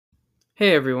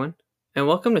Hey everyone, and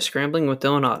welcome to Scrambling with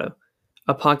Dylan Otto,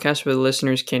 a podcast where the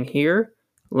listeners can hear,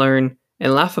 learn,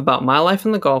 and laugh about my life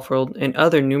in the golf world and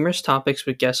other numerous topics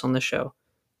with guests on the show.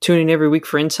 Tune in every week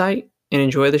for insight and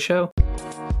enjoy the show.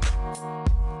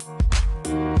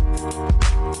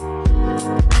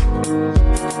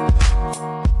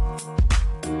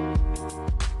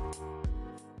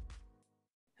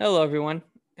 Hello everyone,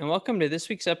 and welcome to this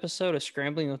week's episode of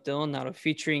Scrambling with Dylan Otto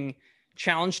featuring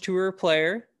Challenge Tour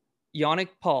player Yannick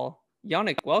Paul.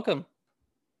 Yannick, welcome.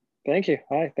 Thank you.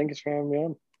 Hi. Thank you for having me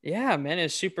on. Yeah, man,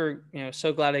 it's super,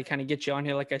 so glad I kind of get you on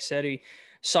here. Like I said, we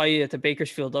saw you at the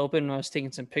Bakersfield Open and I was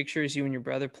taking some pictures. You and your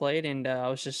brother played, and I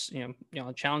was just,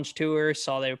 challenge tour,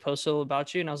 saw they posted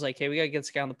about you, and I was like, hey, we got to get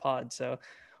this guy on the pod. So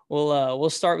we'll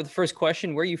start with the first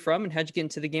question. Where are you from and how'd you get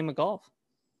into the game of golf?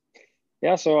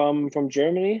 Yeah, so I'm from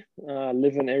Germany,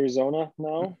 live in Arizona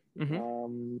now.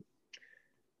 Mm-hmm.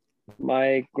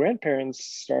 My grandparents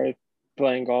started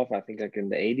playing golf, I think like in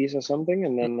the 80s or something.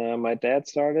 And then my dad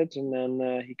started, and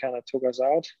then he kind of took us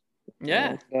out.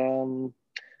 Yeah. And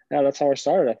yeah, that's how I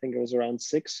started. I think it was around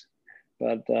 6.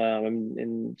 But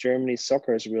in Germany,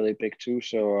 soccer is really big too.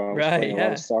 So I was Right. playing a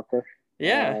lot of soccer.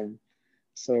 Yeah.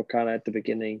 So kind of at the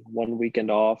beginning, one weekend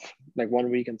off, like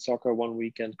 1 weekend soccer, 1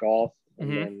 weekend golf. And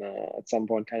Mm-hmm. then at some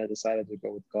point kind of decided to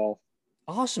go with golf.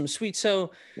 Awesome. Sweet.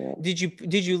 So Yeah. did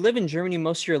you live in Germany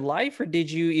most of your life, or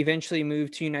did you eventually move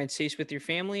to United States with your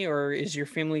family, or is your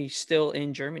family still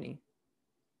in Germany?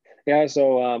 Yeah,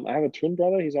 so I have a twin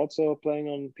brother. He's also playing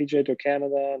on PGA Tour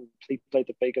Canada, and he played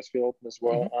the Bakersfield Open as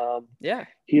well. Mm-hmm. Yeah.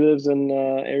 He lives in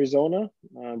Arizona,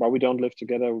 but we don't live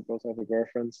together. We both have a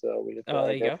girlfriend, so we live with Oh, our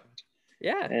there you go. girlfriend.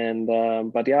 Yeah.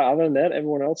 And but yeah, other than that,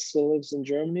 everyone else still lives in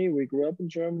Germany. We grew up in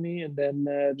Germany, and then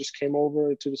just came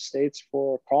over to the States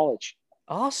for college.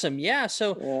 Awesome. Yeah.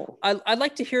 So Yeah. I'd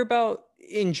like to hear about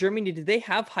in Germany, did they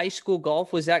have high school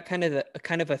golf? Was that kind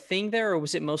of a thing there, or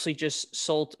was it mostly just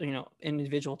sold,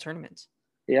 individual tournaments?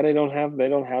 Yeah, they don't have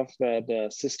that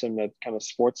system, that kind of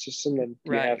sports system that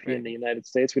we Right, have here in right. the United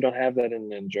States. We don't have that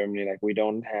in Germany. Like we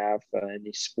don't have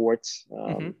any sports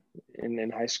Mm-hmm.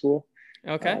 in high school.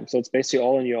 Okay. So it's basically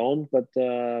all on your own. But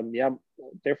yeah,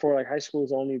 therefore, like high school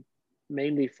is only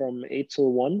mainly from 8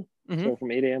 till 1, Mm-hmm. so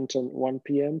from 8 a.m. to 1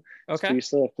 p.m. So Okay. you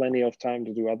still have plenty of time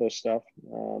to do other stuff.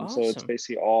 So it's Awesome.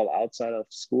 basically all outside of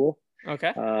school.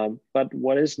 Okay. But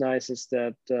what is nice is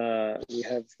that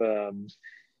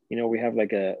we have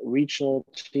like a regional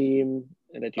team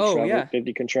Oh, yeah. that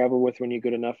you can travel with when you're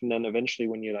good enough, and then eventually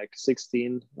when you're like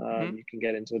 16, Mm-hmm. you can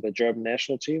get into the German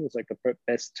national team. It's like the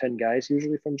best 10 guys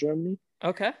usually from Germany,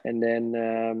 Okay. and then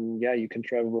yeah, you can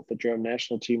travel with the German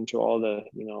national team to all the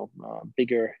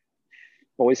bigger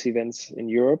boys events in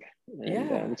Europe, and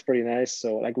Yeah. it's pretty nice.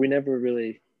 So like we never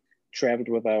really traveled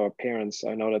with our parents.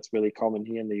 I know that's really common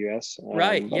here in the US,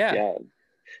 Right. but Yeah. yeah,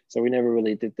 so we never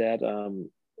really did that.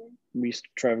 We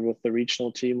traveled with the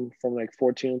regional team from like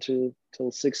 14 to till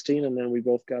 16, and then we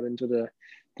both got into the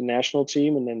national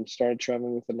team, and then started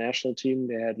traveling with the national team.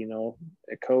 They had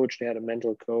a coach, they had a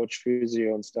mental coach,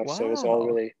 physio and stuff, so it was all Wow.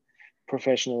 really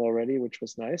professional already, which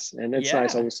was nice. And it's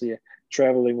nice, Yeah. obviously,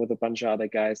 traveling with a bunch of other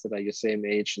guys that are your same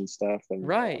age and stuff. And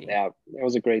Right. yeah, it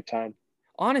was a great time.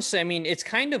 Honestly, I mean, it's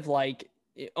kind of like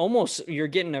almost you're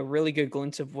getting a really good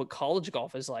glimpse of what college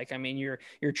golf is like. I mean, you're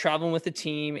traveling with the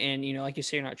team, and like you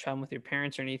say, you're not traveling with your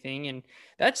parents or anything, and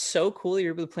that's so cool.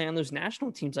 You're able to play on those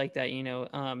national teams like that.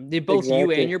 Did both you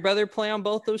and Exactly. your brother play on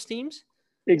both those teams?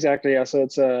 Exactly. Yeah. So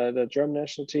it's the German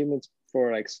national team. It's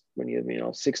for like when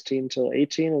you're 16 till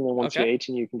 18, and then once Okay. you're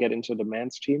 18, you can get into the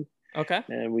men's team. Okay.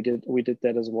 And we did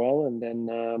that as well. And then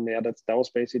yeah, that was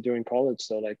basically during college.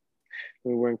 So like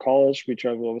when we were in college, we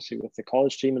traveled obviously with the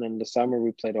college team, and in the summer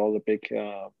we played all the big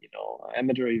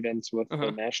amateur events with the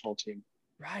Uh-huh. national team.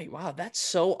 Right. Wow. That's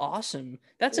so awesome.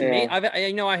 That's amazing.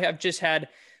 Yeah. I have just had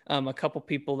a couple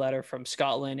people that are from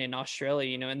Scotland and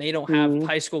Australia, and they don't have Mm-hmm.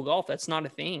 high school golf. That's not a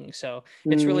thing. So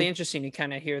it's Mm-hmm. really interesting to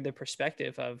kind of hear the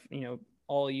perspective of,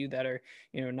 all you that are,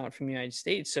 not from the United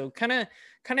States. So kind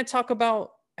of talk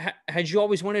about, had you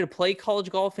always wanted to play college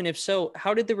golf? And if so,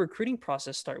 how did the recruiting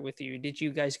process start with you? Did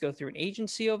you guys go through an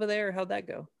agency over there? Or how'd that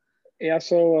go? Yeah,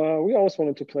 so we always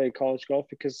wanted to play college golf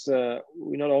because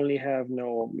we not only have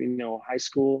no high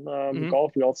school Hmm.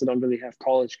 golf, we also don't really have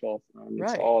college golf. It's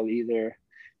Right. all you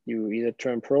either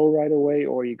turn pro right away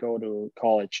or you go to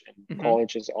college. And Hmm.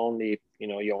 college is only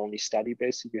you only study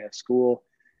basically. You have school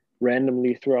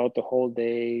randomly throughout the whole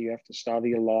day. You have to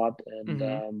study a lot, and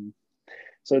Hmm.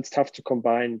 so it's tough to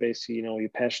combine basically your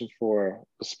passion for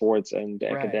the sports and the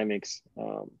Right. academics.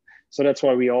 So that's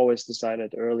why we always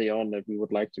decided early on that we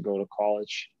would like to go to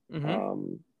college. Hmm.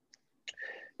 um,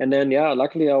 And then, yeah,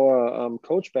 luckily our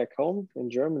coach back home in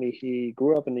Germany, he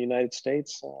grew up in the United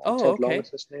States. Oh, Ted Long is okay.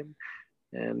 his name.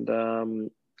 And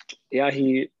yeah,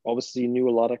 he obviously knew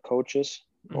a lot of coaches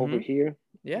over Mm-hmm. here.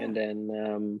 Yeah. And then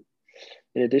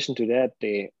in addition to that,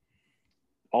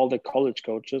 all the college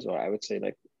coaches, or I would say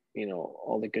like,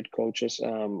 all the good coaches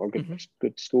or Mm-hmm.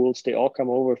 good schools, they all come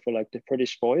over for like the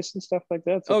British Boys and stuff like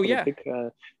that. So Oh, for the yeah. big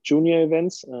junior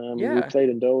events, we Yeah. played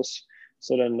in those.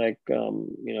 So then like,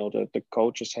 the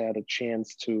coaches had a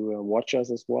chance to watch us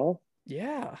as well.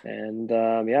 Yeah. And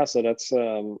yeah, so that's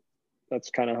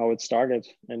kind of how it started.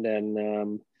 And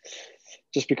then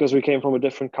just because we came from a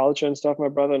different culture and stuff, my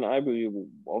brother and I, we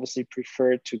obviously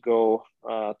preferred to go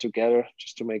together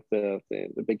just to make the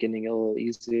beginning a little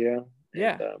easier. And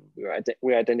Yeah.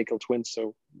 we're identical twins,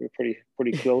 so we're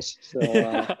pretty close. So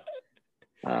Yeah.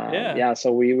 Yeah. yeah,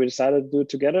 so we decided to do it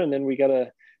together, and then we got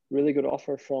a really good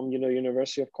offer from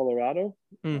University of Colorado.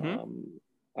 Mm-hmm. Um,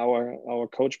 our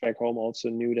coach back home also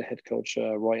knew the head coach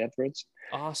Roy Edwards,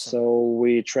 Awesome. so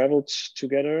we traveled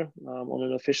together on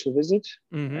an official visit,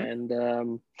 Mm-hmm.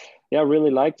 and yeah,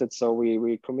 really liked it. So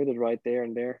we committed right there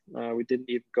and there. We didn't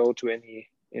even go to any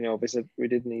visit. We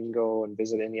didn't even go and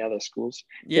visit any other schools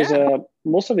because Yeah.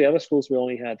 most of the other schools we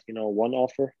only had one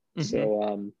offer. Mm-hmm.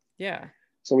 So Yeah.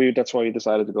 so that's why we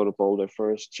decided to go to Boulder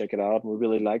first, check it out, and we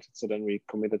really liked it. So then we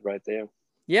committed right there.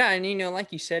 Yeah, and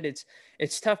like you said,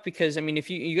 it's tough because I mean, if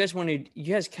you guys wanted,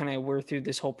 you guys kind of were through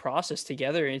this whole process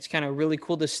together, and it's kind of really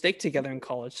cool to stick together in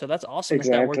college. So that's awesome that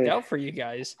worked Exactly. out for you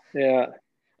guys. Yeah.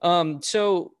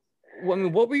 So I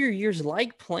mean, what were your years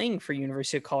like playing for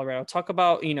University of Colorado? Talk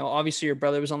about, obviously your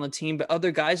brother was on the team, but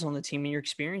other guys on the team and your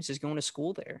experiences going to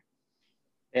school there.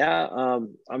 Yeah.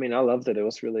 I mean, I loved it. It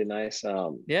was really nice.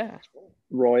 Yeah.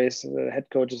 The head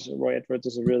coach is Roy Edwards,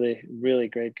 is a really, really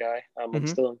great guy. I'm Mm-hmm.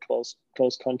 still in close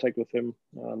contact with him.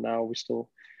 Now we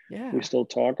Yeah. still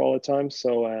talk all the time.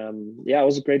 So yeah, it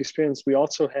was a great experience. We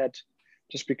also had,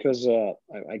 just because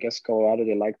I guess Colorado,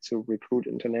 they like to recruit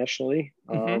internationally.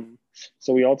 Mm-hmm.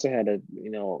 So we also had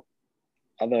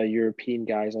other European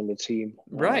guys on the team.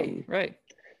 Right. Right.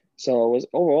 So it was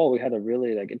overall we had a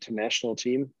really like international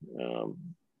team.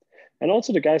 And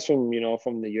also the guys from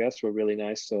the US were really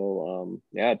nice. So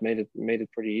yeah, it made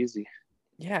it pretty easy.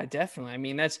 Yeah, definitely. I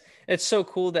mean, it's so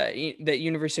cool that that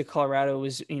University of Colorado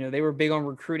was, they were big on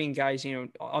recruiting guys,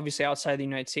 obviously outside the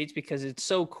United States because it's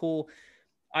so cool.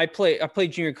 I played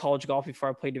junior college golf before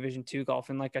I played Division II golf,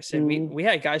 and like I said, we Mm, we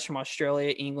had guys from Australia,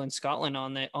 England, Scotland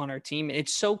on our team. And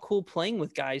it's so cool playing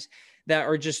with guys that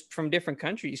are just from different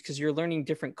countries because you're learning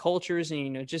different cultures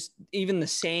and just even the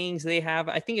sayings they have.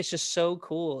 I think it's just so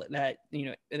cool that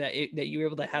that you were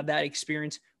able to have that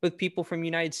experience with people from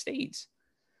United States.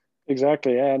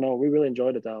 exactly. Yeah, no, we really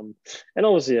enjoyed it. And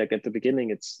obviously like at the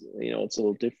beginning it's a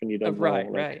little different. You don't know Right,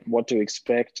 like right, what to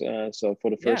expect. So for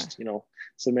the yeah, first,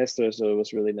 semester, so it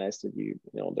was really nice that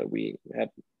that we had,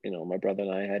 my brother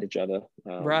and I had each other.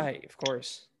 right, of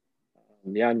course,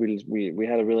 Yeah, and we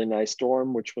had a really nice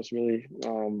dorm, which was really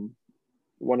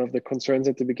one of the concerns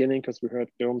at the beginning because we heard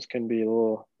dorms can be a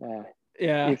little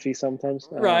yeah, iffy sometimes.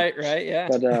 right, right, yeah.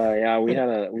 But yeah, we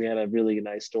had a really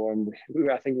nice dorm.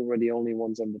 I think we were the only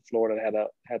ones on the floor that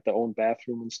had their own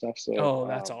bathroom and stuff. So Oh,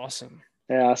 that's awesome.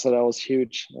 yeah, so that was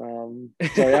huge. So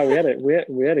yeah,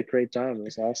 we had a great time. It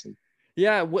was awesome.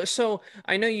 Yeah, so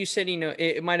I know you said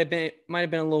it might have been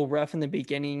a little rough in the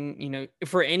beginning,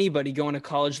 for anybody going to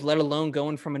college, let alone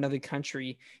going from another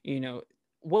country.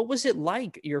 What was it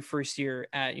like your first year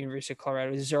at University of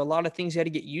Colorado? Is there a lot of things you had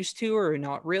to get used to, or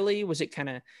not really? Was it kind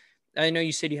of? I know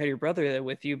you said you had your brother there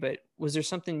with you, but was there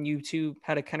something you two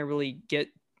had to kind of really get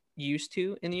used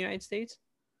to in the United States?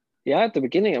 Yeah, at the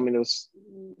beginning, I mean, it was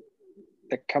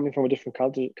like coming from a different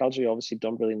culture. You obviously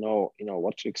don't really know,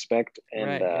 what to expect. And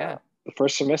Right. Yeah. the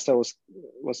first semester was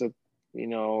a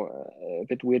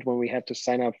bit weird when we had to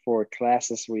sign up for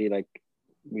classes. We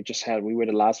were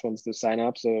the last ones to sign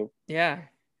up. So Yeah.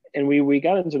 and we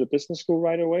got into the business school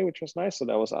right away, which was nice. So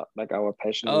that was like our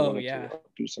passion. We Oh, wanted to yeah.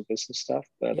 do some business stuff,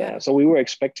 but Yeah. so we were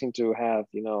expecting to have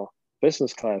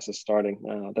business classes starting.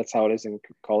 That's how it is in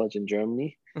college in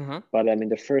Germany. Uh But I mean,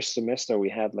 the first semester we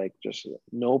had like just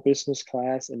no business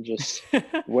class and just huh.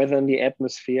 weather in the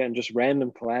atmosphere and just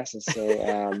random classes. So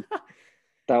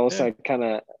that was Yeah. like kind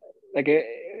of like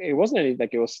it wasn't any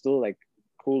like it was still like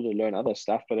cool to learn other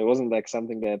stuff, but it wasn't like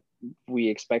something that we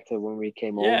expected when we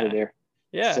came over Yeah. there.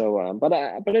 Yeah. So,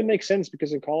 but it makes sense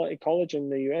because college in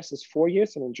the US is 4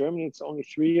 years, and in Germany it's only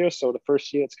 3 years. So the first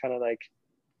year it's kind of like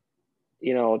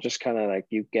just kind of like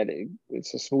you get it.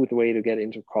 It's a smooth way to get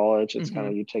into college. It's kind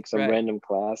Mm-hmm. of, you take some Right. random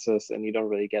classes and you don't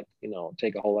really get,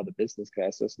 take a whole lot of business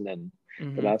classes. And then the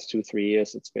Mm-hmm. last 2, 3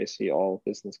 years, it's basically all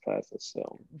business classes.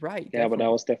 So Right. yeah, but that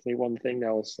Definitely. was definitely one thing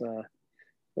that was,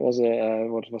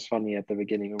 what was funny at the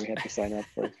beginning when we had to sign up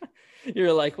for it.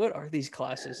 You're like, what are these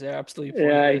classes? They're absolutely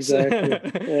Yeah, pointless.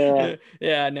 exactly. Yeah.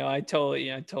 Yeah, no, I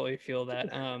totally feel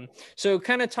that. So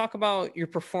kind of talk about your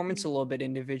performance a little bit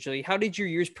individually. How did your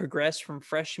years progress from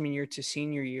freshman year to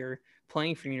senior year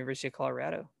playing for the University of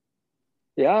Colorado?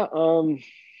 Yeah.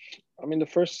 I mean, the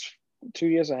first 2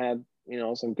 years I had,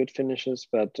 some good finishes,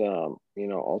 but,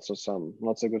 also some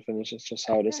not so good finishes, just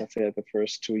how it is. Yeah, I feel like the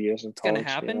first 2 years in it's gonna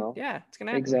college, happen. Yeah, it's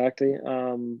gonna happen. exactly.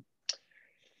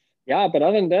 Yeah, but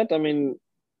other than that, I mean,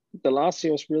 the last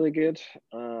year was really good.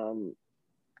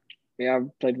 Yeah, I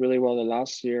played really well the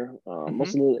last year. Mm-hmm.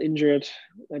 Was a little injured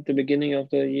at the beginning of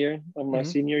the year, of my Mm-hmm.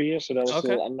 senior year, so that was a Okay.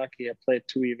 little unlucky. I played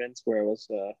 2 events where I was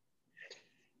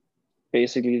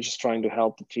basically just trying to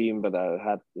help the team, but I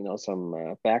had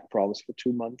some back problems for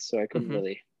 2 months, so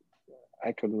Mm-hmm.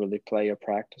 I couldn't really play or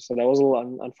practice. So that was a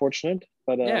little unfortunate.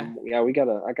 But Yeah, yeah, I got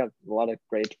a lot of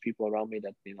great people around me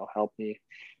that helped me,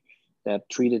 that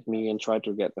treated me and tried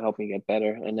to help me get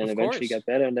better, and then of eventually course.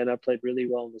 got better. And then I played really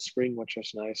well in the spring, which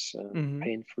was nice, Mm-hmm.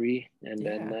 pain free. And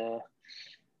then Yeah.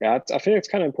 yeah, I think it's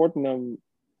kind of important.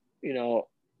 You know,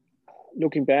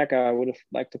 Looking back, I would have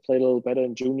liked to play a little better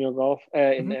in junior golf,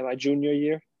 in Mm-hmm. my junior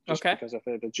year, just Okay. because I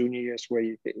feel like the junior years where if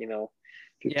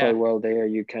you play Yeah, well there,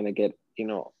 you kind of get,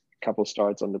 a couple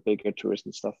starts on the bigger tours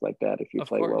and stuff like that if you of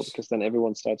play well, course. because then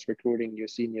everyone starts recruiting your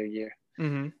senior year.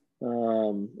 Mm-hmm.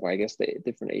 Or I guess the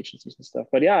different agencies and stuff.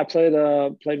 But yeah, I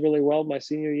played really well my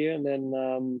senior year, and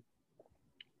then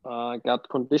got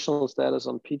conditional status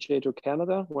on PGA Tour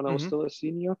Canada when I was Mm-hmm. still a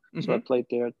senior. So I Mm-hmm. played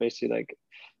there basically like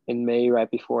in May, right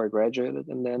before I graduated,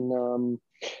 and then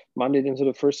Monday into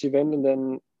the first event, and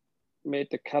then made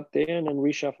the cut there, and then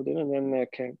reshuffled in, and then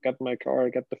got my car,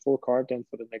 got the full card then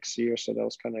for the next year. So that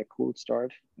was kind of a cool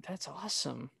start. That's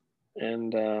awesome.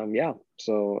 And yeah,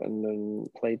 so and then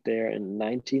played there in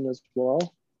 19 as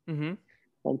well Mm-hmm.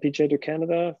 on PGA Tour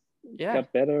Canada. Yeah.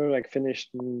 Got better, like finished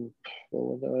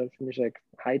like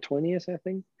high 20s, I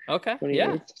think. Okay. Yeah.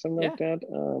 28, something like Yeah.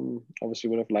 that. Obviously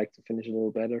would have liked to finish a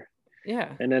little better.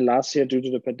 Yeah. And then last year, due to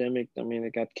the pandemic, I mean,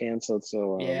 it got canceled.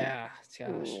 Yeah.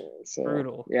 Gosh. So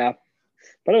Brutal. yeah,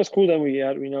 but it was cool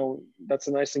that that's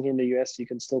a nice thing here in the US. You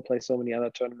can still play so many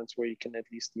other tournaments where you can at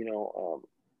least,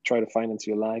 try to finance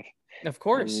your life Of and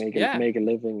course. Yeah. make a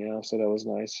living. Yeah, so that was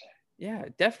nice. Yeah,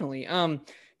 definitely.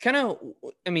 Kind of,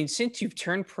 I mean, since you've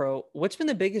turned pro, what's been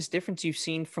the biggest difference you've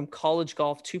seen from college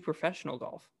golf to professional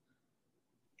golf?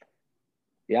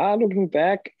 Yeah, looking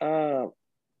back,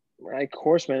 my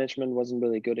course management wasn't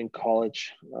really good in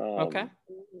college. Okay.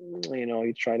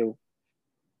 You try to,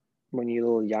 when you're a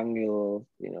little young, you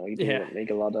Yeah. do make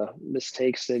a lot of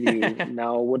mistakes that you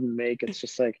now wouldn't make. It's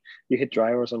just like you hit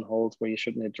drivers on holes where you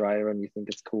shouldn't hit driver, and you think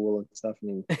it's cool and stuff. I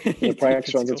mean, in You the think practice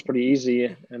it's runs, it's cool. pretty easy,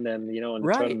 and then in the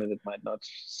Right. tournament, it might not.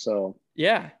 So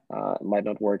Yeah. it might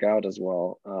not work out as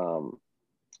well.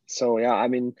 So yeah, I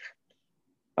mean,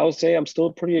 I would say I'm still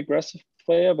a pretty aggressive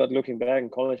player, but looking back in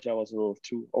college, I was a little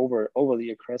too overly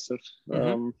aggressive.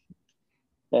 Mm-hmm.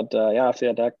 But yeah, I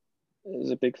feel that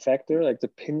is a big factor. Like the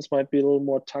pins might be a little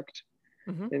more tucked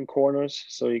Mm-hmm. in corners,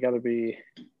 so you got to be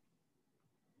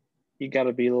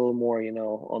a little more,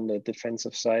 on the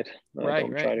defensive side. Right.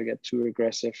 Don't try Right. to get too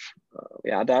aggressive.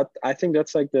 Yeah, that I think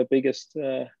that's like the biggest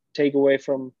takeaway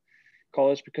from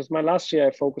college, because my last year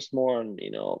I focused more on,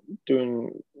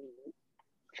 doing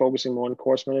focusing more on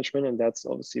course management, and that's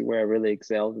obviously where I really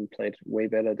excelled and played way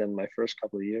better than my first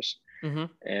couple of years. Mm-hmm.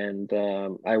 And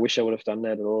I wish I would have done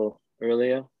that a little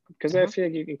earlier, because I Mm-hmm. feel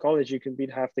like in college you can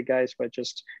beat half the guys by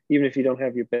just, even if you don't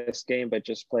have your best game, by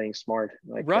just playing smart.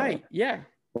 Like Right. Yeah.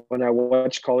 when I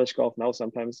watch college golf now,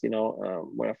 sometimes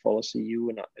when I follow CU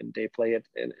and they play it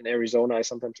in Arizona, I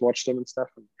sometimes watch them and stuff.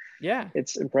 And Yeah.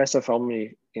 it's impressive how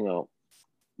many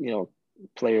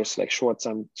players like short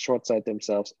side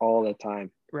themselves all the time.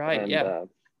 Right. And Yeah.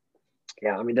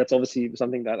 yeah, I mean, that's obviously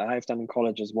something that I've done in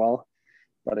college as well.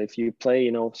 But if you play,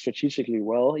 strategically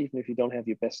well, even if you don't have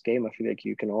your best game, I feel like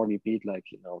you can already beat like,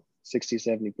 60,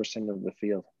 70% of the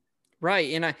field.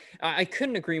 Right. And I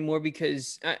couldn't agree more,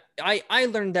 because I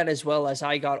learned that as well as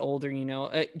I got older,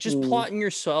 just Mm, plotting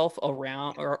yourself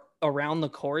around or around the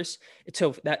course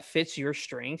so that fits your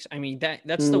strengths, I mean,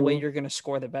 that's the way Mm, you're going to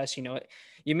score the best.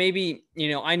 You maybe,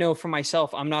 I know for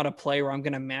myself, I'm not a player where I'm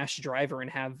going to mash driver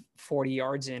and have 40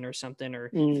 yards in or something, or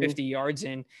mm, 50 yards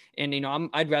in. And,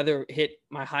 I'd rather hit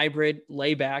my hybrid,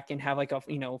 lay back, and have like a,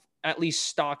 at least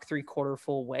stock 3/4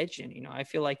 full wedge. And, I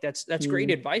feel like that's great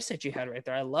mm. advice that you had right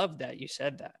there. I love that you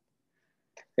said that.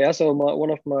 Yeah, so one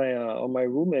of my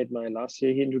roommate, my last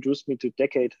year, he introduced me to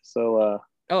Decade. So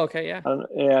Oh, okay. Yeah.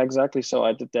 yeah, exactly. So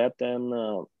I did that. Then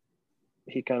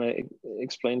he kind of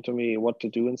explained to me what to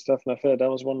do and stuff, and I feel like that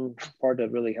was one part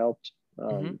that really helped,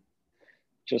 Mm-hmm.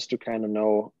 just to kind of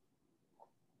know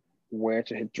where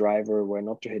to hit driver, where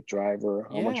not to hit driver,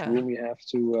 how much Yeah. room you have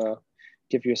to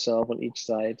give yourself on each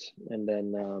side, and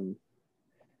then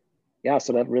yeah,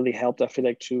 so that really helped. I feel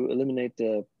like to eliminate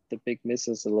the big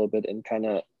misses a little bit, and kind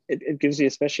of it gives you,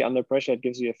 especially under pressure, it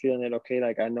gives you a feeling that okay,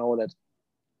 like I know that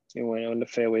when on the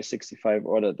fairway 65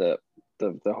 or the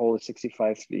hole is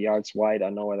 65 yards wide, I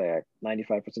know that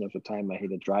 95% of the time I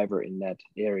hit a driver in that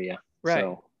area.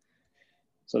 Right.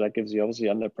 So that gives you obviously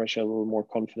under pressure a little more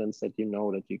confidence that you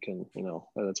know that you can,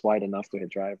 that it's wide enough to hit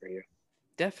driver here.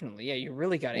 Definitely. Yeah, you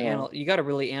really got to Yeah, you got to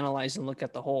really analyze and look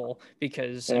at the hole,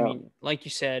 because I yeah, mean, like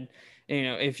you said,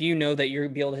 if you know that you're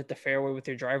be able to hit the fairway with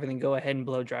your driver, then go ahead and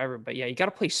blow driver. But yeah, you got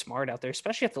to play smart out there,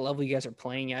 especially at the level you guys are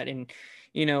playing at. And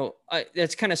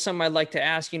that's kind of something I'd like to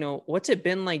ask. What's it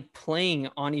been like playing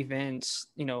on events?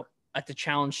 At the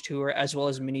Challenge Tour as well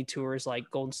as mini tours like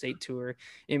Golden State Tour,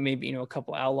 and maybe a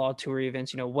couple Outlaw Tour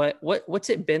events. What's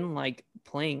it been like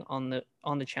playing on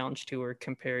the Challenge Tour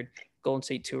compared Golden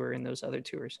State Tour and those other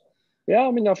tours? yeah.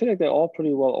 I mean, I feel like they're all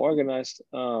pretty well organized.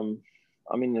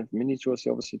 I mean, the mini tours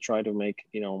you obviously try to make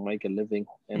a living,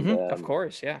 and Of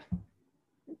course, yeah.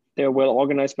 they're well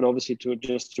organized, but obviously to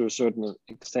a certain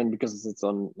extent, because it's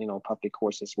on public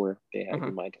courses where Uh-huh.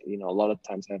 you might a lot of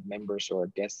times have members or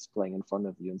guests playing in front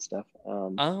of you and stuff.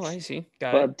 Oh, I see.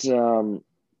 Got it. But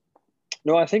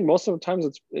no, I think most of the times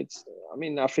it's. I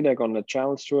mean, I feel like on the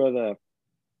challenge tour, the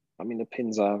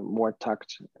pins are more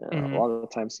tucked. A Hmm. lot of the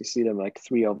times you see them like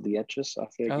three of the edges. I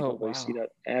feel like you Oh, don't really see wow.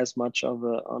 that as much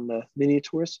on the mini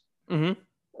tours. Hmm.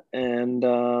 And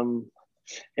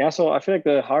yeah, so I feel like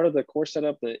the harder the course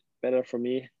setup, the better for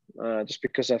me. Just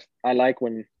because I like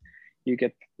when you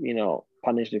get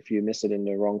punished if you miss it in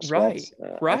the wrong Right. spots. I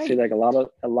feel Right. like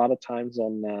a lot of times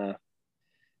on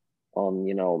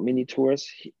mini tours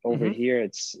over Hmm. here,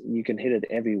 it's you can hit it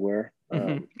everywhere,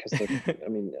 Hmm. because I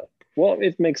mean, well,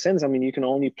 it makes sense. I mean, you can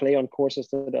only play on courses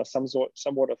that are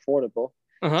somewhat affordable,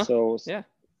 Uh-huh. so Yeah.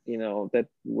 that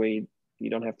way you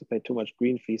don't have to pay too much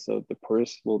green fee, so the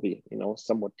purse will be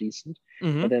somewhat decent. But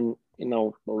Hmm. then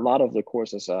a lot of the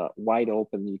courses are wide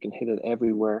open, you can hit it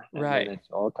everywhere, and then Right. it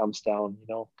all comes down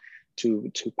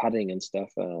to putting and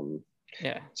stuff.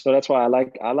 Yeah. So that's why I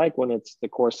like when it's the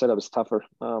course setup is tougher,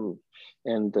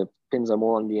 and the pins are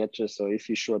more on the edges, so if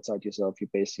you short side yourself, you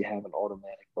basically have an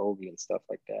automatic bogey and stuff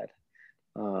like that.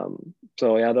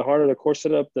 So yeah, the harder the course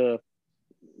setup, the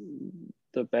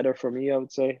better for me, I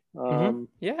would say.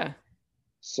 Yeah.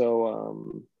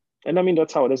 And I mean,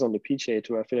 that's how it is on the PGA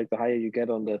tour. I feel like the higher you get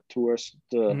on the tours,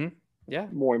 the Hmm. Yeah.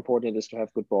 more important it is to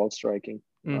have good ball striking.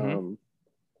 Hmm.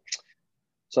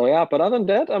 So yeah, but other than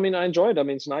that, I mean, I enjoyed. I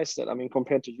mean, it's nice that, I mean,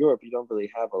 compared to Europe, you don't really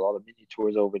have a lot of mini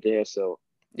tours over there. So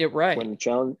Yeah. Right. when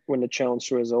the challenge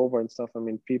tour is over and stuff, I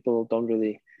mean, people don't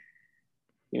really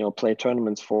play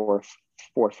tournaments for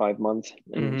 4 or 5 months,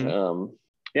 and Hmm.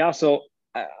 yeah, so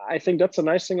I think that's a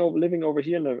nice thing of living over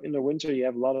here in the winter. You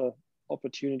have a lot of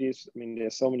opportunities. I mean,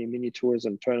 there's so many mini tours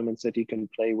and tournaments that you can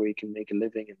play where you can make a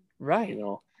living, and you Right.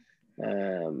 know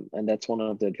and that's one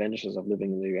of the advantages of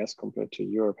living in the US compared to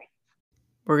Europe.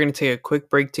 We're going to take a quick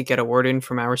break to get a word in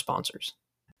from our sponsors.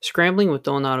 Scrambling with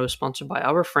Donato is sponsored by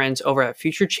our friends over at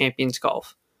Future Champions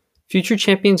Golf. Future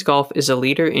Champions Golf is a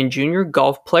leader in junior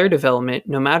golf player development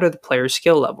no matter the player's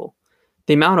skill level.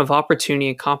 The amount of opportunity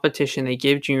and competition they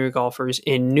give junior golfers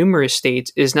in numerous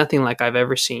states is nothing like I've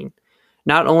ever seen.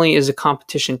 Not only is the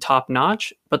competition top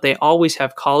notch, but they always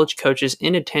have college coaches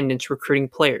in attendance recruiting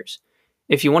players.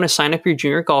 If you want to sign up your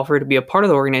junior golfer to be a part of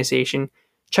the organization,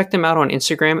 check them out on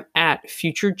Instagram at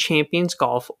Future Champions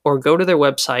Golf or go to their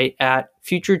website at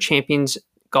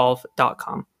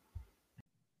futurechampionsgolf.com.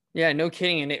 Yeah, no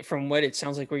kidding. And from what it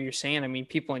sounds like what you're saying, I mean,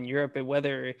 people in Europe,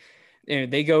 whether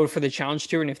they go for the challenge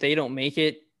tour, and if they don't make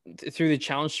it through the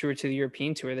challenge tour to the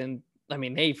European tour, then I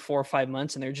mean, they 4 or 5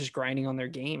 months and they're just grinding on their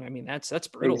game. I mean, that's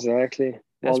brutal. Exactly.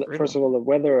 That's Well, first brutal. of all, the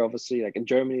weather, obviously, like in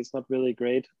Germany, it's not really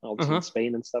great. Also in Uh-huh.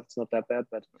 Spain and stuff, it's not that bad.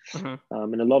 But Uh-huh.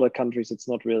 in a lot of countries, it's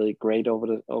not really great over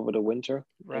the winter,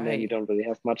 and then you Right. don't really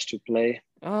have much to play.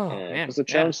 Oh Because man. the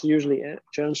Yeah.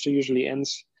 challenge usually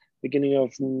ends beginning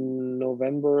of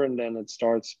November, and then it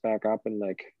starts back up in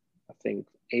like I think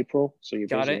April. So you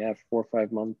Got basically it. have 4 or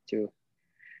 5 months to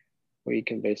where you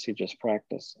can basically just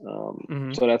practice.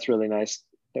 Mm-hmm. So that's really nice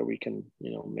that we can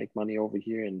make money over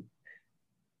here and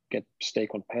stay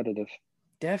competitive.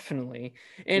 Definitely.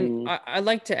 And Mm, I'd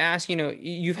like to ask,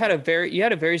 you had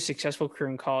a very successful career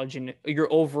in college, and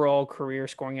your overall career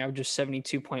scoring average is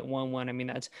 72.11. I mean,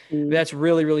 mm. that's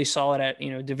really, really solid at,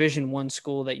 Division I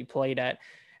school that you played at.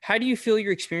 How do you feel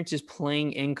your experiences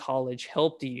playing in college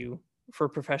helped you for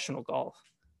professional golf?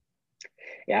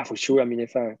 Yeah, for sure. I mean,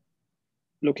 if I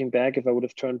looking back, if I would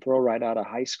have turned pro right out of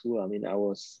high school, I mean, I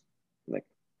was like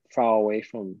far away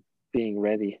from being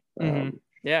ready. Mm-hmm.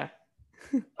 Yeah.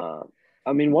 Uh,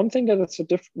 I mean, one thing that's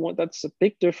a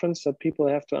big difference that people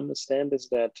have to understand is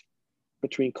that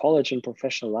between college and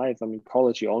professional life, I mean,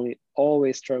 college you only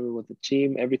always travel with the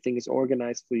team. Everything is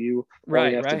organized for you. All you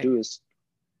Right, have to right. do is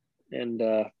and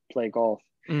play golf.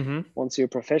 Mm-hmm. Once you're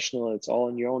professional, it's all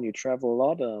on your own. You travel a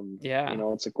lot. Yeah.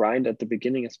 It's a grind at the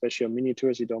beginning, especially on mini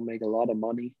tours. You don't make a lot of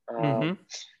money. Mm-hmm.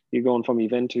 You're going from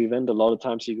event to event. A lot of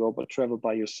times you go, but travel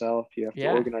by yourself. You have to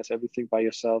Yeah. organize everything by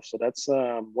yourself. So that's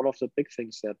one of the big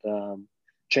things that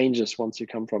changes once you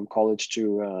come from college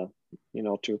to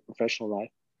professional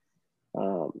life.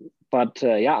 But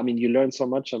yeah, I mean, you learn so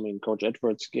much. I mean, Coach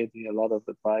Edwards gave me a lot of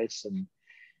advice and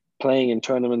playing in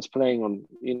tournaments, playing on,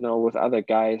 with other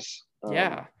guys.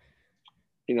 Yeah.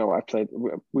 I played,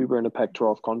 we were in a Pac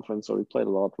 12 conference, so we played a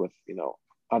lot with,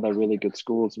 other really good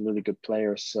schools and really good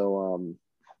players. So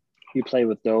you play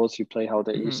with those, you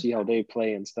Mm-hmm. see how they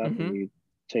play and stuff, and Mm-hmm. you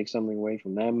take something away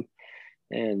from them.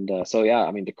 And so, yeah,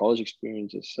 I mean, the college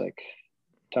experience is like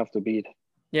tough to beat.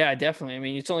 Yeah, definitely. I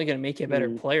mean, it's only going to make you a better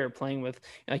Mm, player playing with,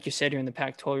 like you said, you're in the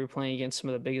Pac-12, you're playing against some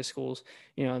of the biggest schools,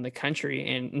 in the country.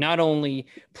 And not only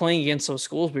playing against those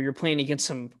schools, but you're playing against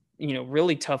some,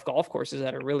 really tough golf courses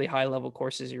that are really high level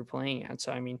courses you're playing at.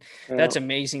 So, I mean, yeah, that's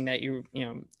amazing that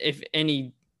if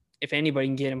anybody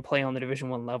can get and play on the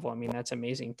Division I level, I mean, that's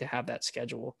amazing to have that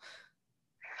schedule.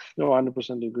 no,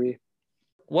 100% agree.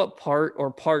 What part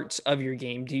or parts of your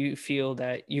game do you feel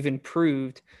that you've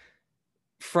improved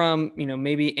from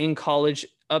maybe in college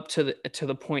up to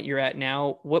the point you're at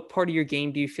now? What part of your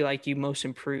game do you feel like you most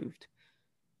improved?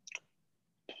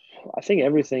 I think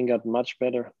everything got much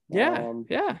better. Yeah,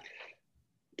 yeah.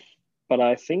 But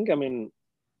I mean,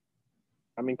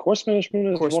 course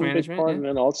management is Course one big management, part, yeah. and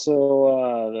then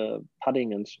also the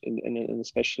putting and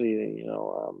especially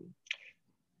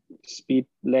speed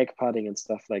leg putting and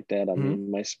stuff like that. I Hmm. mean,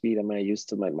 my speed I used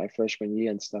to my freshman year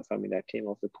and stuff. I mean, I came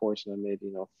off the course and I made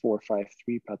 4 or 5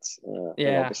 3 putts that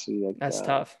Yeah, obviously like that's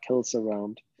tough. kills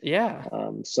around. Yeah.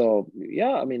 So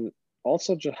yeah, I mean,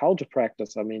 also just how to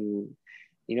practice. I mean,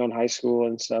 in high school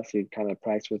and stuff, you kind of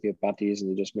practice with your buddies and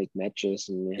you just make matches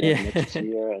and you have Yeah. matches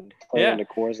here and play on Yeah. the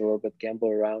course a little bit, gamble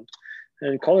around.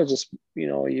 And in college is,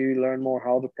 you learn more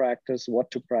how to practice,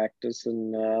 what to practice.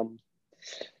 And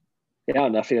yeah,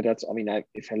 and I feel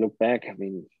if I look back, I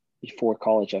mean, before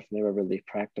college, I've never really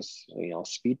practiced,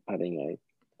 speed putting. I hit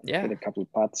Yeah. a couple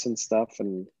of putts and stuff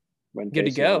and went Good to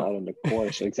basically go. out on the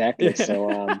course. Exactly. So,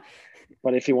 Yeah.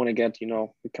 but if you want to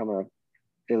become a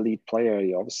elite player,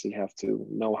 you obviously have to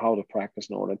know how to practice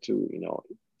in order to,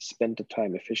 spend the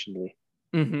time efficiently.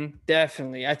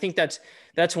 Definitely. I think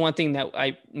that's one thing that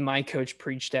my coach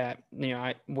preached at,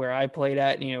 where I played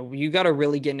at, you got to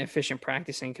really get an efficient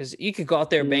practicing, because you could go out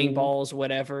there, bang Mm. balls,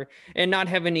 whatever, and not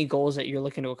have any goals that you're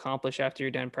looking to accomplish after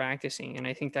you're done practicing. And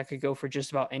I think that could go for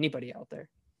just about anybody out there.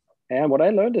 And what I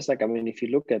learned is like, I mean, if you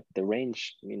look at the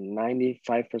range, I mean,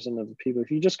 95% of the people,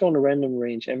 if you just go on a random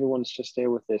range, everyone's just there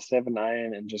with their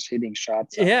 7-iron and just hitting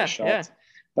shots after Yeah. Yeah. shots.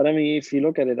 But I mean, if you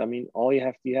look at it, I mean,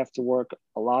 you have to work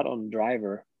a lot on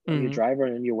your Hmm. driver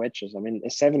and your wedges. I mean, a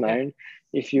seven Yeah. iron,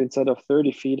 if you instead of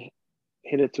 30 feet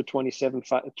hit it to 27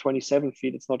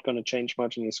 feet, it's not going to change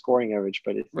much in your scoring average.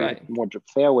 But if you hit Right. more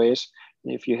fairways,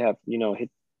 if you have, hit,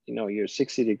 your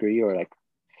 60 degree or like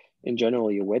in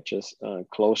general your wedges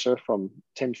closer from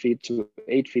 10 feet to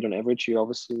 8 feet on average, you're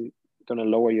obviously going to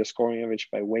lower your scoring average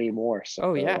by way more. So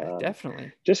Oh yeah,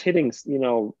 definitely. just hitting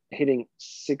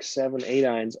 6, 7, 8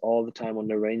 irons all the time on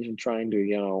the range and trying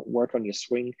to work on your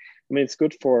swing. I mean, it's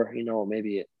good for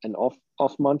maybe an off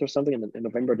month or something in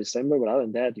November, December, but other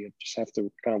than that, you just have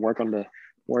to kind of work on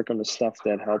the stuff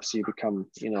that helps you become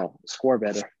score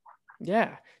better.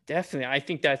 Yeah, definitely. I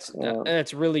think that's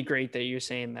really great that you're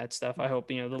saying that stuff. I hope,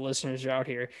 the listeners are out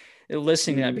here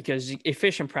listening to that, mm, because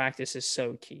efficient practice is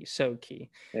so key, so key.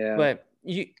 yeah. But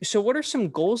so what are some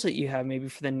goals that you have maybe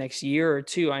for the next year or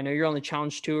two? I know you're on the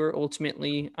Challenge Tour.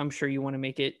 Ultimately, I'm sure you want to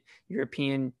make it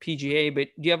European PGA, but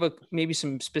do you have maybe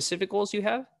some specific goals you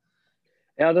have?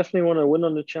 Yeah, I definitely want to win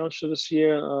on the challenge this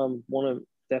year.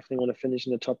 Definitely want to finish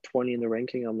in the top 20 in the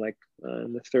ranking. I'm like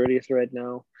in the 30th right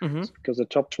now, Mm-hmm. because the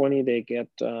top 20 they get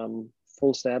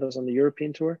full status on the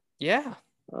European tour. Yeah.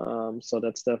 So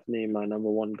that's definitely my number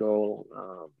one goal.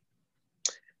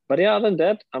 But yeah, other than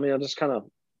that, I mean, I just kind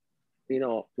of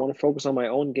want to focus on my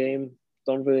own game.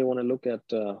 Don't really want to look at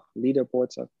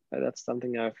leaderboards. That's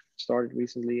something I've started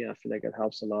recently. I feel like it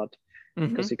helps a lot, Mm-hmm.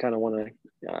 because you kind of want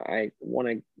to. I want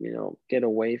to get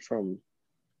away from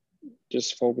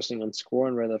just focusing on score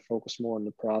and rather focus more on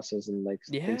the process and like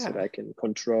things that Yeah. I can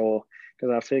control.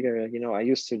 Because I figure, I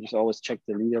used to just always check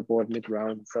the leaderboard mid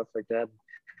round and stuff like that.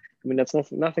 I mean, that's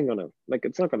nothing gonna, like,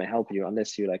 it's not gonna help you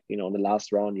unless you, like, in the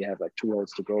last round you have like 2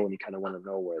 holes to go and you kind of want to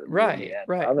know where you're gonna be Right. at.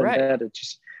 Right. Other than Right. that, it's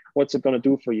just what's it gonna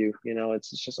do for you?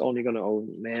 It's just only gonna, oh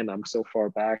man, I'm so far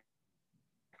back.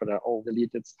 But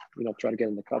overlead it's try to get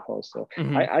in the clubhouse. So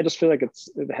Mm-hmm. I just feel like it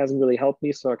hasn't really helped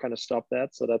me, so I kind of stopped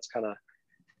that. So that's kind of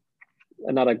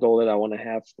another goal that I want to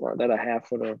have, or that I have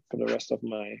for the rest of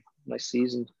my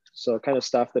season. So kind of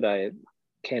stuff that I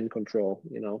can control,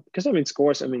 because I mean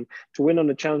scores. I mean, to win on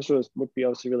the challenge would be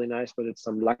obviously really nice, but it's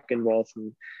some luck involved,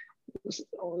 and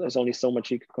there's only so much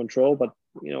you can control. But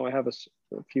I have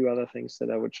a few other things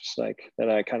that I would just like, that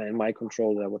I kind of in my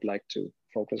control, that I would like to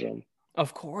focus on.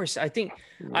 Of course. I think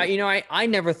Yeah. I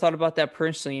never thought about that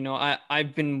personally.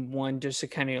 I've been one just to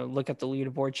kind of look at the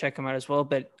leaderboard, check them out as well.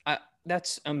 But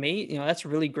that's amazing. That's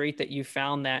really great that you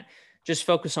found that. Just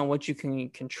focus on what you can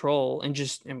control, and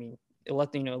just, I mean,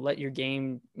 let your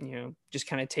game, just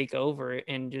kind of take over,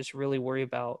 and just really worry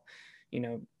about, you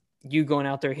know, you going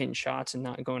out there hitting shots and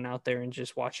not going out there and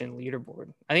just watching the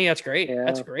leaderboard. I think that's great.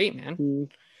 That's Yeah. great, man.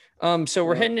 Mm, So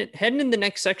we're yeah. heading in the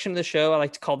next section of the show. I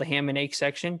like to call the ham and egg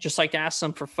section. Just like to ask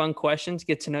some for fun questions,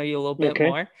 get to know you a little bit Okay.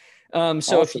 more.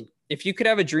 So Awesome. if you could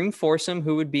have a dream foursome,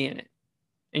 who would be in it?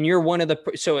 And you're one of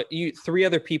you three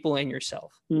other people and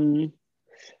yourself. Mm.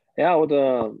 Yeah, I would.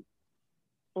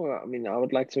 Well, I mean, I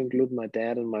would like to include my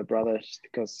dad and my brother, just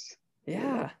because,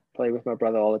 Yeah, play with my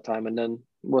brother all the time. And then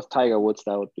with Tiger Woods,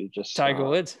 that would be just, Tiger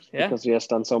Woods. Yeah. because he has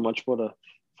done so much for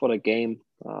the game.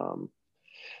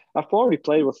 I've already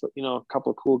played with, a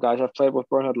couple of cool guys. I've played with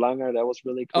Bernhard Langer. That was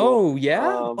really cool. Oh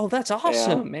yeah. Oh, that's Yeah.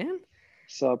 awesome, man.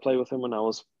 So I played with him when I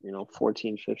was,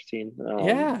 14, 15,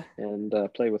 Yeah. and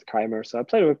played with Keimer. So I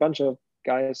played with a bunch of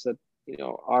guys that,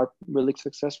 are really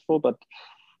successful, but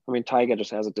I mean, Tiger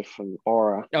just has a different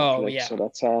aura, I feel Oh like. yeah. So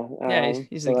that's how, Yeah.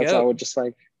 He's the I goat. would just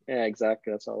like, yeah,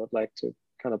 exactly. That's how I would like to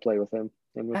kind of play with him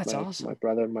and with That's my awesome.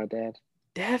 brother and my dad.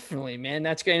 Definitely, man.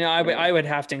 That's good. Yeah. I would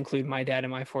have to include my dad in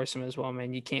my foursome as well,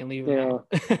 man. You can't leave him Yeah. out.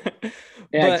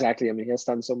 Yeah, But exactly. I mean, he has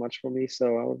done so much for me.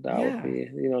 So that would yeah. be,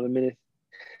 the minute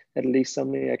at least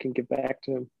something I can give back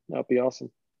to him. That'd be awesome.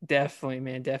 Definitely,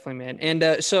 man. Definitely, man.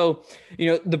 And so,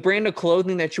 the brand of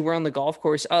clothing that you wear on the golf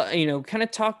course,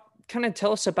 kind of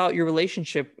tell us about your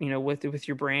relationship, with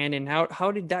your brand, and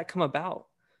how did that come about?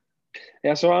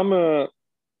 Yeah. So I'm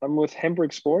with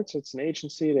Hembrick Sports. It's an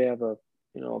agency. They have a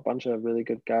bunch of really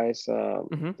good guys,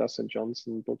 Mm-hmm. Dustin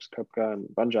Johnson, Brooks Koepka, and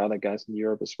a bunch of other guys in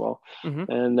Europe as well. Mm-hmm.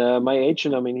 And my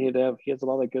agent, I mean, he has a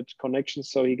lot of good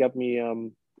connections. So he got me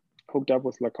hooked up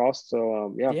with Lacoste.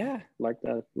 So yeah, Yeah. like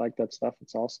that stuff.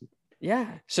 It's awesome.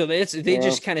 Yeah. So they Yeah,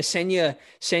 just kind of send you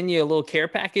a little care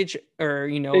package, or,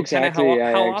 kind of exactly.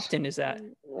 how often is that?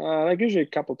 Like usually a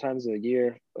couple times a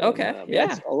year. And Okay. yeah,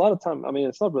 it's Yeah. a lot of time. I mean,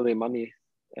 it's not really money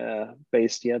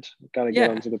based yet. Got to get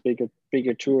Yeah. onto the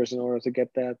bigger tours in order to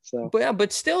get that. So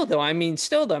But still though,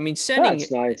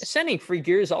 that's nice. sending free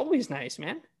gear is always nice,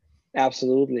 man.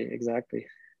 Absolutely, exactly.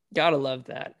 Gotta love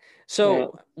that. Yeah.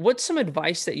 So, what's some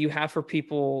advice that you have for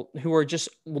people who are just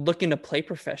looking to play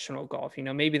professional golf?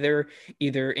 Maybe they're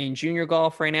either in junior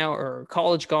golf right now or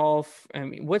college golf. I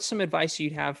mean, what's some advice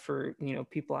you'd have for,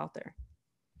 people out there?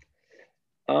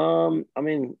 I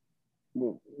mean,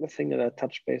 the thing that I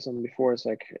touched base on before is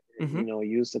like, Mm-hmm.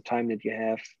 use the time that you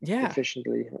have Yeah,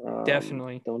 efficiently.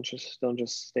 definitely. Don't just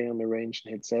stay on the range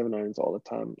and hit 7 irons all the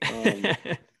time.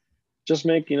 Just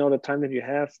make, the time that you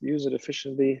have, use it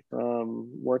efficiently.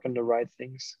 Work on the right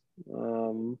things.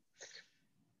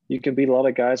 You can beat a lot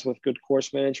of guys with good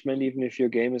course management, even if your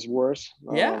game is worse.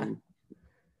 Yeah.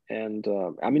 And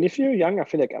I mean, if you're young, I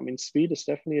feel like, I mean, speed is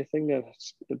definitely a thing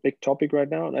that's a big topic right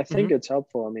now, and I think Mm-hmm. it's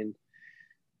helpful. I mean,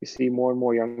 you see more and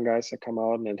more young guys that come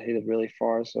out and hit it really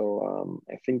far. So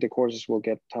I think the courses will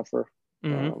get tougher,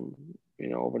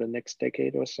 over the next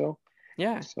decade or so.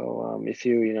 Yeah. So if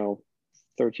you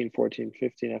 13, 14,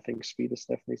 15, I think speed is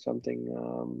definitely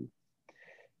something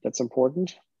that's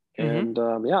important. And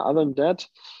other than that,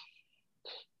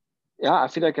 I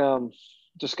feel like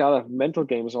just kind of mental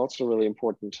game is also really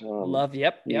important. Love.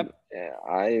 Yep.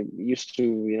 I used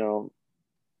to,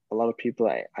 a lot of people,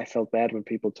 I felt bad when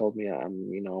people told me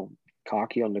I'm,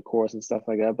 cocky on the course and stuff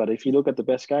like that. But if you look at the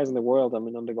best guys in the world, I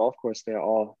mean, on the golf course, they're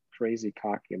all crazy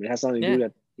cocky. I mean, it has nothing to do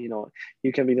that,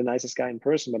 you can be the nicest guy in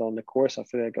person, but on the course, I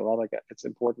feel like it's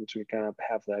important to kind of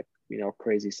have that,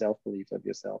 crazy self-belief of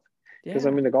yourself. Because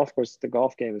I mean, the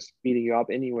golf game is beating you up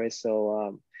anyway.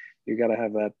 So you got to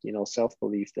have that,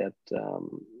 self-belief that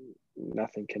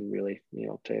nothing can really,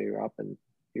 tear you up, and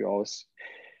you always,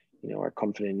 are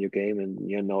confident in your game, and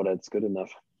that it's good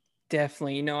enough.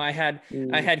 Definitely. I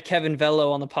had Kevin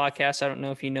Velo on the podcast. I don't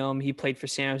know if you know him. He played for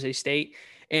San Jose State,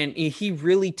 and he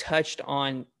really touched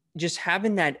on just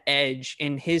having that edge,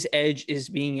 and his edge is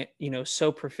being,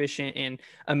 so proficient and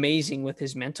amazing with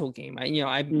his mental game.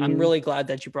 I'm really glad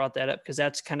that you brought that up, because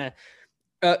that's kind of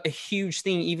a huge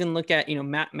thing. Even look at,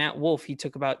 Matt Wolff, he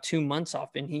took about 2 months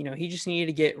off, and he just needed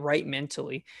to get right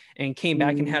mentally, and came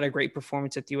back and had a great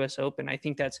performance at the US Open. I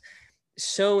think that's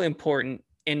so important.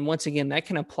 And once again, that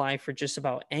can apply for just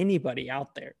about anybody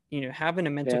out there, having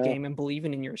a mental game and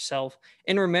believing in yourself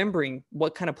and remembering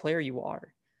what kind of player you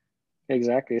are.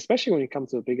 Exactly. Especially when you come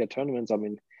to the bigger tournaments. I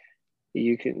mean,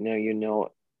 you can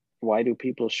why do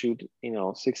people shoot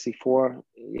 64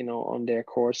 on their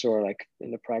course, or like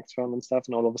in the practice round and stuff,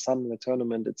 and all of a sudden in the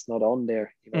tournament it's not on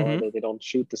there, they don't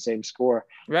shoot the same score,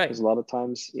 right? Because a lot of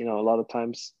times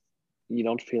you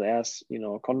don't feel as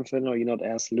confident, or you're not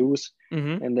as loose,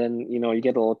 and then you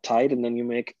get a little tight, and then you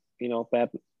make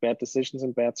bad decisions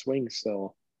and bad swings.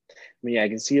 So I mean, I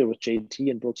can see it with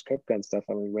JT and Brooks Koepka and stuff.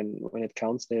 I mean, when it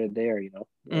counts, they're there,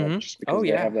 just because they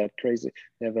have that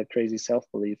crazy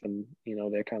self-belief, and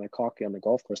they're kind of cocky on the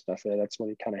golf course stuff. That's when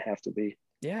you kind of have to be.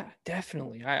 Yeah,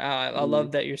 definitely. I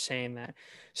love that you're saying that.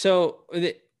 So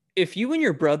if you and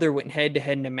your brother went head to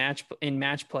head in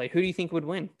match play, who do you think would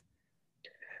win?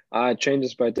 It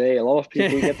changes by day. A lot of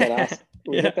people get that asked.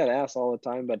 We get that asked all the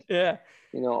time, but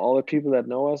all the people that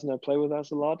know us and that play with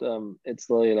us a lot, it's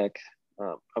really like.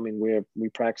 I mean, we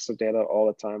practice together all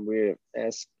the time. We're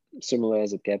as similar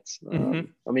as it gets. I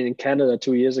mean, in Canada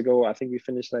 2 years ago, I think we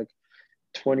finished like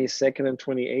 22nd and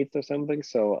 28th or something.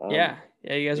 So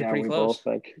you guys are pretty close.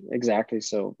 Both exactly.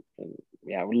 So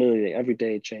literally every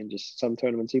day it changes. Some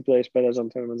tournaments he plays better,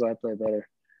 some tournaments I play better.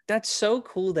 That's so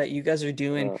cool that you guys are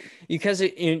doing, because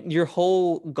in your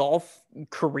whole golf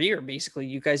career, basically,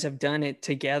 you guys have done it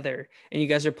together, and you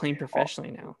guys are playing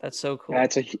professionally now. That's so cool. Yeah,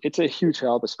 it's a huge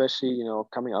help, especially,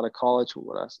 coming out of college,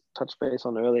 what I touched base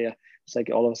on earlier. It's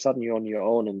like all of a sudden you're on your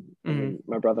own, and I mean,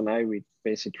 my brother and I, we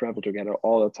basically travel together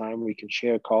all the time. We can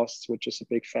share costs, which is a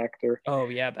big factor. Oh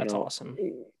yeah, that's awesome.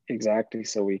 Exactly.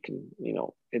 So we can,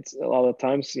 it's a lot of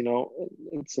times,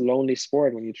 it's a lonely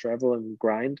sport when you travel and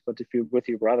grind, but if you're with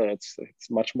your brother, it's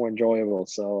much more enjoyable.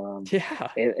 So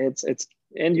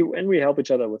and we help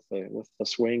each other with the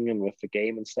swing and with the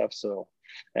game and stuff. So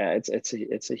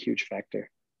it's a huge factor.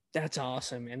 That's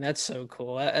awesome, man. That's so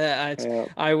cool.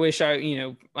 I wish I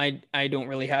don't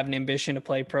really have an ambition to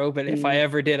play pro, but if I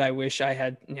ever did, I wish I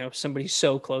had, somebody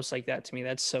so close like that to me.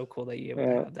 That's so cool that you able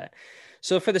to have that.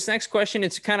 So for this next question,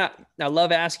 it's kind of, I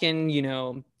love asking,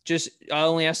 I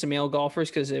only ask the male golfers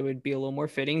because it would be a little more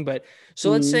fitting, but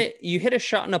so let's say you hit a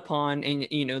shot in a pond, and,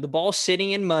 the ball's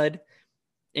sitting in mud,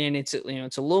 and it's a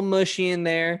little mushy in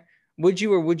there. Would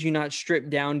you or would you not strip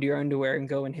down to your underwear and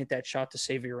go and hit that shot to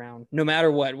save your round? No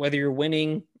matter what, whether you're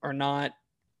winning or not,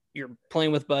 you're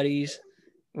playing with buddies.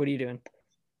 What are you doing?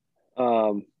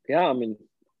 I mean,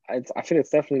 I think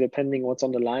it's definitely depending what's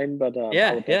on the line, but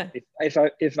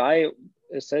if I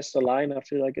assess the line, I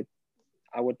feel like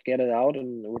I would get it out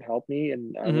and it would help me,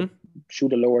 and I would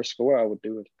shoot a lower score. I would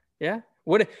do it. Yeah.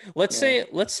 Let's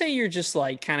say you're just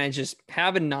like kind of just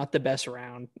having not the best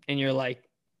round, and you're like,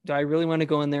 do I really want to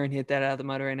go in there and hit that out of the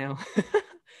mud right now?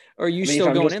 Or are you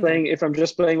still going in there? If I'm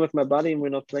just playing with my buddy and we're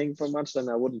not playing for much, then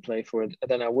I wouldn't play for it.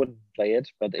 Then I wouldn't play it.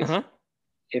 But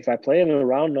if I play it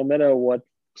around, no matter what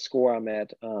score I'm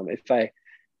at, if I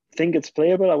think it's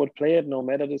playable, I would play it no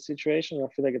matter the situation.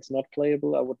 I feel like it's not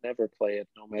playable, I would never play it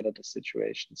no matter the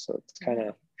situation. So it's kind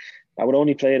of, I would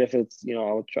only play it if it's,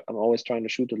 I'm always trying to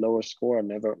shoot a lower score. I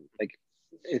never, like,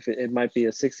 if it might be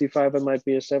a 65, it might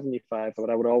be a 75,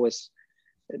 but I would always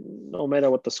no matter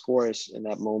what the score is in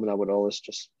that moment, I would always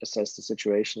just assess the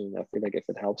situation. And I feel like if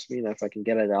it helps me and if I can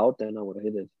get it out, then I would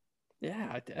hit it.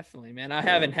 Yeah, definitely, man. I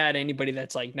haven't had anybody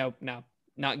that's like, nope, no,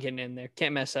 not getting in there.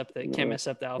 Can't mess up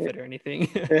the outfit or anything.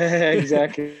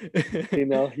 Exactly.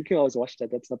 You can always watch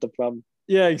that. That's not the problem.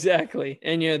 Yeah, exactly.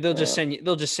 And they'll just send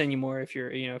you more if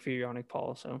you're Yannick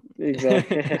Paul. So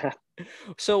exactly.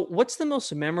 So what's the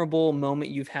most memorable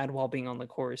moment you've had while being on the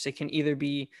course? It can either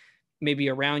be maybe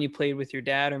a round you played with your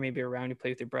dad, or maybe a round you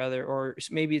played with your brother, or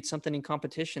maybe it's something in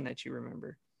competition that you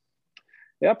remember.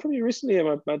 Yeah, pretty recently,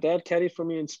 my dad caddied for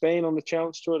me in Spain on the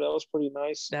Challenge Tour. That was pretty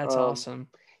nice. That's awesome.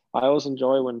 I always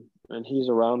enjoy when he's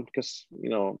around because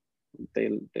my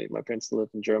parents live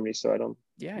in Germany, so I don't.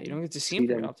 Yeah, you don't get to see him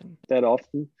very often. That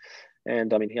often,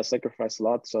 and I mean he has sacrificed a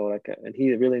lot. So and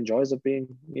he really enjoys it being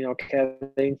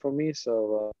caddying for me.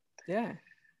 So yeah,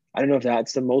 I don't know if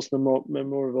that's the most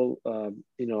memorable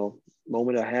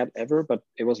moment I had ever, but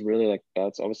it was really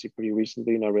that's obviously pretty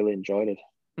recently, and I really enjoyed it.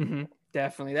 Mm-hmm.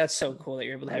 Definitely. That's so cool that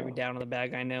you're able to have your dad on the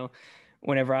bag. I know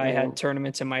whenever I had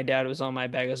tournaments and my dad was on my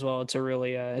bag as well, it's a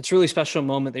really special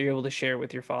moment that you're able to share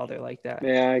with your father like that.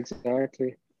 Yeah,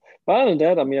 exactly. But other than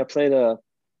that, I mean, I played a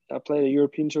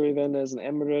European Tour event as an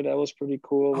amateur. That was pretty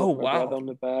cool. Oh, with my brother on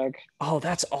the bag. Oh,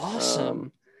 that's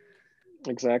awesome.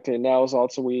 Exactly. And that was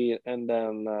also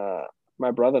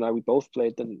my brother and I, we both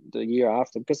played the year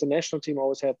after, because the national team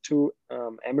always had two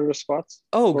amateur spots.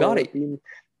 Oh, got it.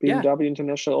 BMW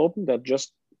International Open that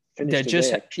just finished.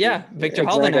 Victor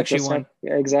Hovland actually won.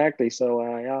 Yeah, exactly. So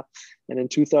and in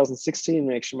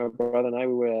 2016, actually, my brother and I,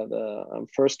 we were the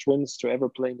first twins to ever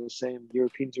play in the same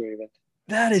European Tour event.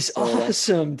 That is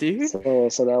awesome, dude. So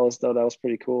that was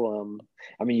pretty cool.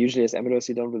 I mean, usually as amateurs,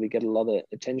 you don't really get a lot of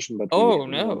attention, but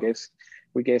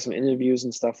we gave some interviews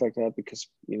and stuff like that because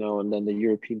and then the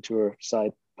European Tour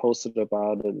site posted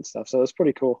about it and stuff. So it was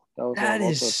pretty cool. That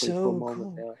is so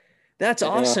cool. Yeah. That's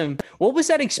awesome. Yeah. What was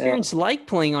that experience like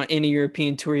playing in a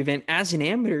European Tour event as an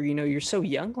amateur? You're so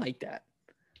young like that.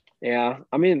 Yeah.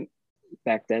 I mean,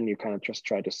 back then you kind of just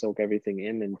tried to soak everything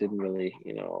in and didn't really,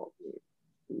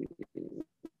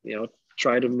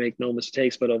 try to make no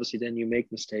mistakes, but obviously then you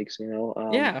make mistakes, well,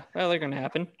 they're going to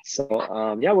happen. So,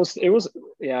 it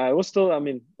was still, I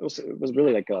mean, it was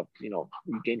really like you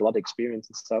gained a lot of experience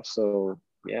and stuff. So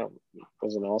yeah, it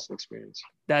was an awesome experience.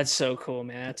 That's so cool,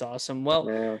 man. That's awesome.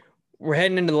 Well, we're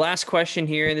heading into the last question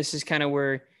here. This is kind of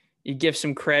where you give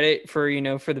some credit for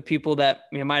the people that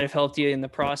might have helped you in the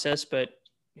process, but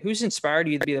who's inspired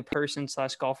you to be the person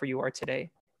 / golfer you are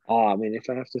today? I mean, if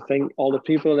I have to thank all the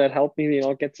people that helped me,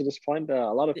 get to this point,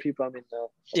 a lot of people. I mean,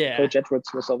 Coach Edwards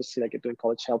was obviously doing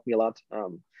college, helped me a lot.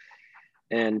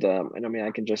 And I mean,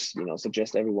 I can just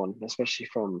suggest everyone, especially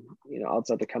from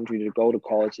outside the country, to go to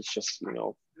college. It's just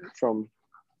from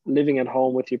living at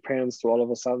home with your parents to all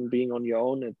of a sudden being on your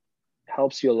own. It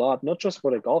helps you a lot, not just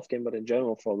for the golf game, but in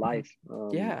general for life.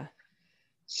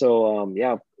 So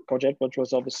Coach Edwards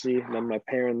was obviously, and then my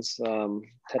parents,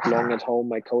 Ted Long at home,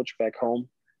 my coach back home.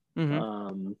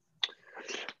 Mm-hmm.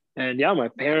 And my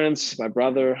parents, my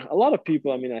brother, a lot of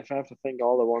people. I mean, if I have to thank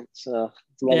all the ones, it's a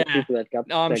lot of people that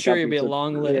got. I'm sure you'll be a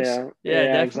long list.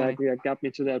 Yeah, exactly. That got me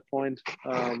to that point.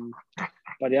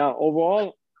 But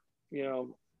overall, it's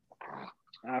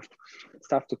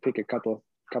tough to pick a couple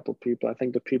people. I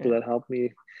think the people that helped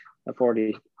me, I've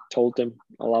already told them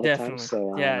a lot of times.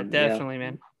 So definitely,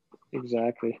 man.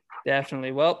 Exactly.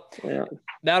 Definitely. Well,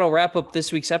 that'll wrap up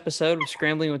this week's episode of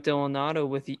Scrambling with Dylan Otto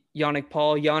with Yannick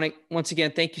Paul. Yannick, once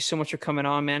again, thank you so much for coming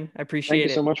on, man. I appreciate it.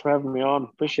 Thank you so much for having me on.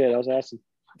 Appreciate it. That was awesome.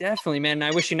 Definitely, man.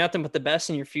 I wish you nothing but the best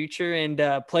in your future, and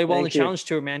play well in the Challenge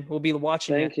Tour, man. We'll be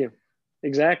watching. Thank you.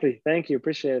 Exactly. Thank you.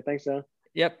 Appreciate it. Thanks, Don.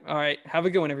 Yep. All right. Have a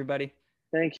good one, everybody.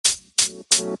 Thank you.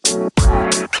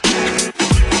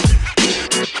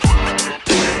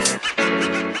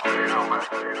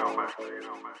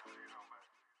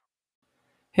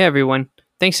 Hey everyone,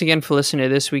 thanks again for listening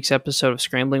to this week's episode of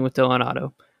Scrambling with Dylan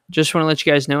Otto. Just want to let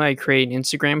you guys know I create an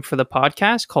Instagram for the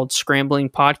podcast called Scrambling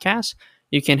Podcast.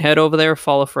 You can head over there,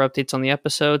 follow for updates on the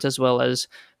episodes, as well as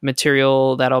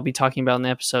material that I'll be talking about in the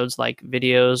episodes, like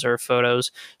videos or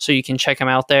photos, so you can check them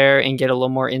out there and get a little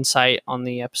more insight on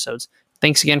the episodes.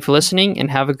 Thanks again for listening,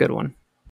 and have a good one.